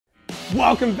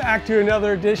Welcome back to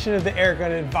another edition of the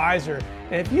Airgun Advisor.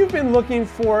 And if you've been looking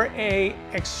for an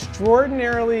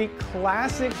extraordinarily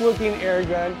classic looking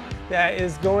airgun that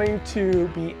is going to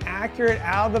be accurate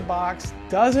out of the box,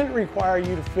 doesn't require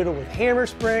you to fiddle with hammer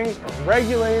springs or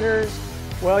regulators,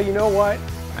 well, you know what?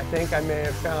 I think I may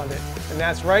have found it. And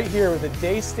that's right here with the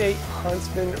Daystate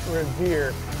Huntsman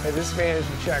Revere, as this managed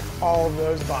to check all of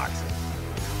those boxes.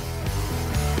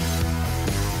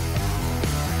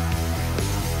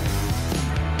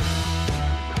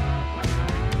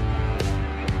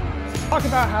 Talk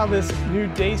about how this new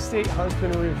Daystate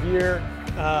Huntsman Revere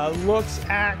looks,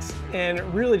 acts, and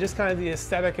really just kind of the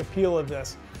aesthetic appeal of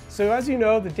this. So as you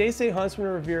know, the Daystate Huntsman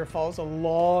Revere follows a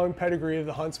long pedigree of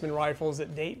the Huntsman rifles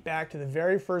that date back to the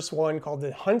very first one called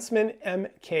the Huntsman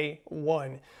MK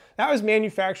I. That was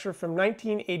manufactured from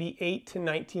 1988 to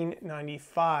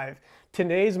 1995.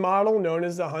 Today's model, known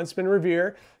as the Huntsman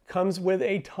Revere, comes with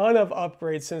a ton of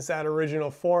upgrades since that original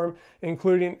form,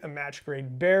 including a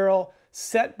match-grade barrel,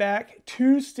 setback,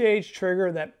 two-stage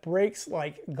trigger that breaks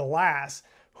like glass,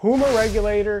 huma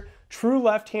regulator, true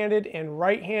left-handed and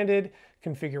right-handed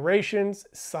configurations,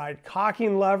 side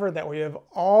cocking lever that we have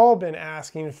all been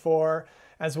asking for,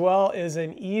 as well as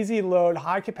an easy load,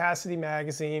 high-capacity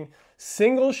magazine,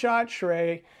 single-shot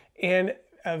tray, and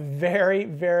a very,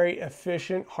 very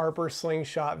efficient Harper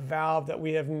sling-shot valve that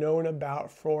we have known about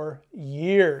for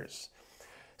years.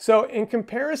 So in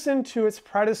comparison to its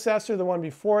predecessor, the one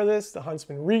before this, the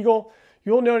Huntsman Regal,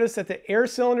 you'll notice that the air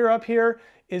cylinder up here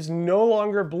is no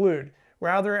longer blued.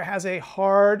 Rather, it has a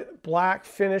hard black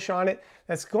finish on it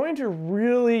that's going to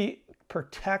really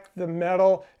protect the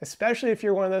metal, especially if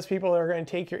you're one of those people that are going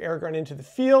to take your airgun into the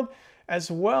field,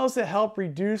 as well as to help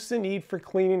reduce the need for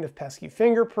cleaning of pesky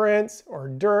fingerprints or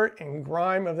dirt and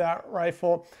grime of that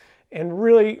rifle, and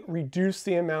really reduce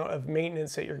the amount of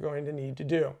maintenance that you're going to need to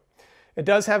do. It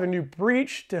does have a new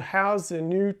breech to house the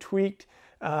new tweaked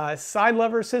side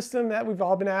lever system that we've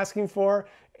all been asking for.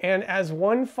 And as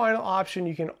one final option,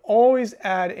 you can always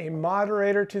add a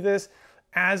moderator to this,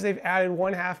 as they've added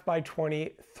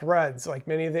 1/2x20 threads, like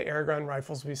many of the airgun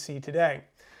rifles we see today.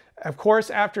 Of course,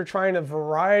 after trying a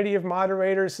variety of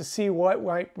moderators to see what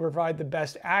might provide the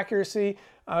best accuracy,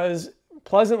 I was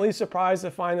pleasantly surprised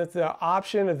to find that the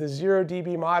option of the 0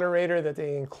 dB moderator that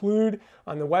they include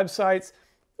on the websites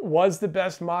was the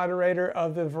best moderator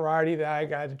of the variety that I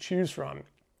got to choose from.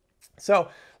 So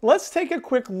let's take a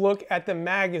quick look at the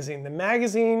magazine. The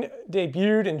magazine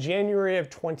debuted in January of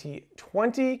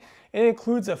 2020 and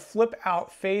includes a flip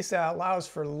out face that allows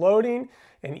for loading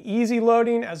and easy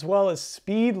loading, as well as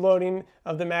speed loading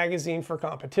of the magazine for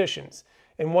competitions.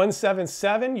 In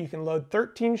 177, you can load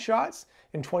 13 shots.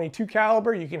 In 22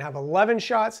 caliber, you can have 11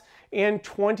 shots, and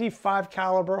 25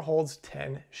 caliber holds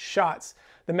 10 shots.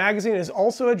 The magazine is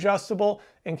also adjustable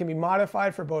and can be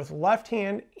modified for both left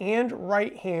hand and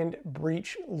right hand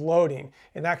breech loading,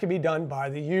 and that can be done by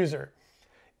the user.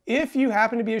 If you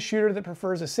happen to be a shooter that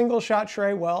prefers a single shot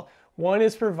tray, well, one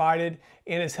is provided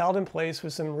and is held in place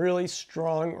with some really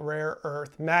strong rare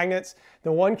earth magnets.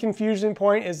 The one confusion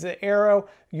point is the arrow.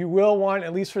 You will want,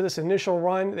 at least for this initial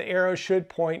run, the arrow should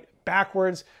point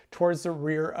backwards towards the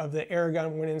rear of the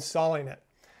airgun when installing it.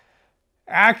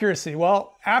 Accuracy.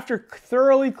 Well, after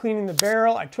thoroughly cleaning the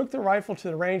barrel, I took the rifle to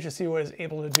the range to see what it was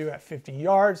able to do at 50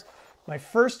 yards. My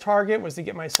first target was to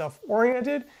get myself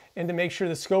oriented and to make sure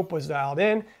the scope was dialed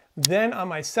in. Then on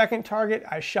my second target,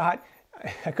 I shot,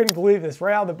 I couldn't believe this,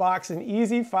 right out of the box, an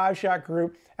easy 5-shot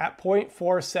group at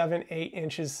 0.478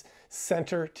 inches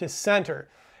center to center.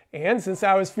 And since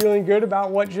I was feeling good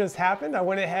about what just happened, I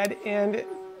went ahead and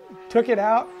took it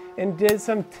out and did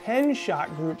some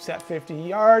 10-shot groups at 50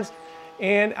 yards.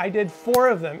 And I did 4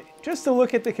 of them just to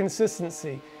look at the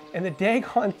consistency. And the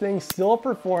daggone thing still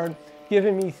performed,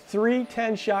 giving me 3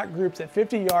 10-shot groups at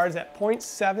 50 yards at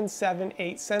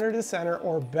 0.778 center to center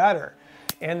or better.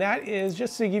 And that is,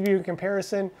 just to give you a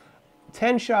comparison,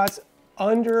 10 shots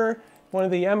under one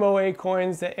of the MOA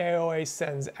coins that AOA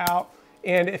sends out.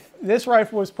 And if this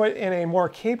rifle was put in a more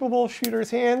capable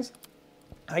shooter's hands,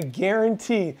 I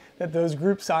guarantee that those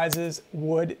group sizes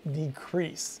would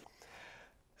decrease.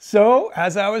 So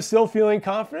as I was still feeling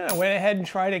confident, I went ahead and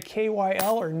tried a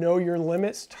KYL, or Know Your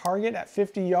Limits, target at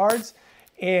 50 yards.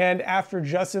 And after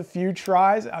just a few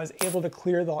tries, I was able to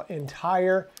clear the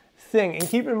entire thing. And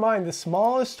keep in mind, the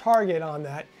smallest target on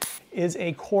that is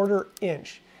a 1/4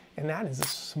 inch. And that is a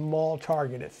small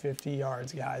target at 50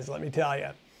 yards, guys, let me tell you.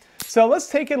 So let's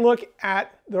take a look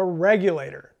at the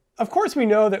regulator. Of course, we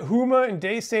know that Huma and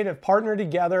Daystate have partnered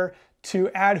together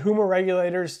to add huma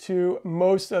regulators to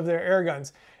most of their air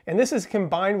guns. And this is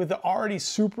combined with the already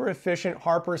super efficient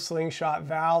Harper sling-shot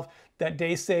valve that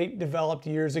Daystate developed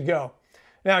years ago.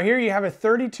 Now here you have a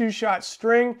 32-shot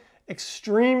string,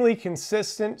 extremely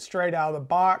consistent straight out of the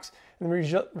box. And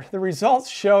the results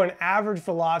show an average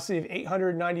velocity of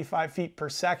 895 feet per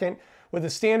second with a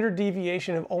standard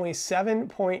deviation of only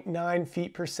 7.9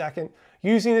 feet per second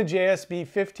using the JSB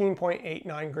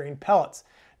 15.89 grain pellets.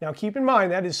 Now keep in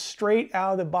mind that is straight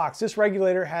out of the box. This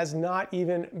regulator has not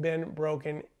even been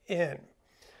broken in.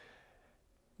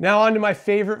 Now on to my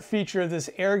favorite feature of this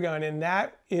airgun, and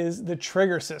that is the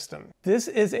trigger system. This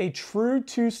is a true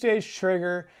two-stage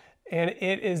trigger, and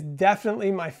it is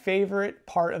definitely my favorite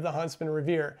part of the Huntsman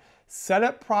Revere. Set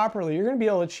up properly, you're going to be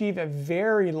able to achieve a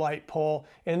very light pull.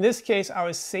 In this case, I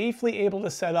was safely able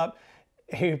to set up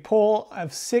a pull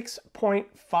of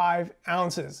 6.5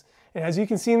 ounces. And as you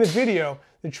can see in the video,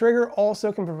 the trigger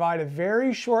also can provide a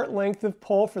very short length of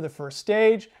pull for the first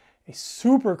stage, a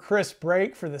super crisp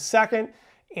break for the second,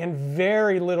 and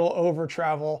very little over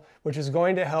travel, which is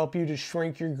going to help you to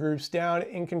shrink your groups down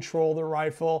and control the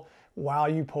rifle while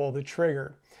you pull the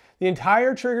trigger. The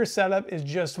entire trigger setup is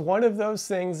just one of those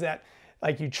things that,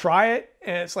 like, you try it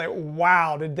and it's like,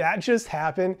 wow, did that just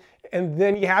happen? And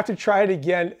then you have to try it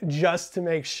again just to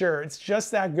make sure. It's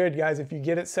just that good, guys, if you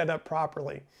get it set up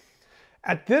properly.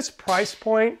 At this price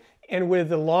point, and with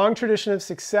the long tradition of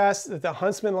success that the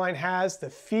Huntsman line has, the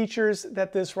features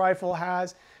that this rifle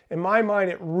has, in my mind,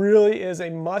 it really is a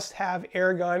must-have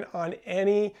airgun on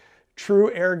any true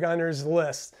airgunner's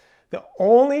list. The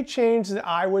only change that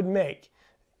I would make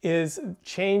is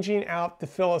changing out the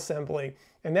fill assembly,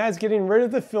 and that's getting rid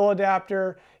of the fill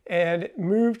adapter and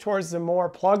move towards the more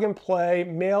plug-and-play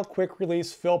male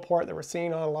quick-release fill port that we're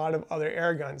seeing on a lot of other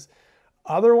airguns.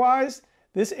 Otherwise,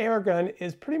 this airgun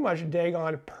is pretty much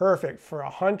daggone perfect for a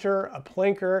hunter, a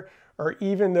plinker, or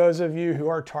even those of you who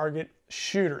are target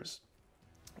shooters.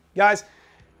 Guys,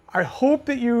 I hope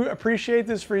that you appreciate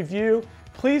this review.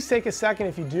 Please take a second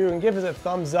if you do and give us a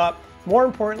thumbs up. More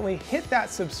importantly, hit that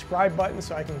subscribe button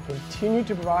so I can continue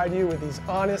to provide you with these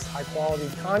honest, high quality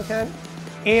content.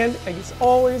 And as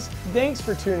always, thanks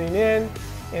for tuning in.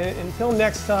 And until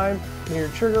next time, may your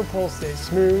trigger pull stay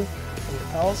smooth and your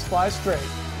pellets fly straight.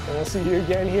 And we'll see you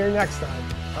again here next time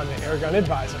on the Airgun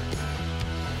Advisor.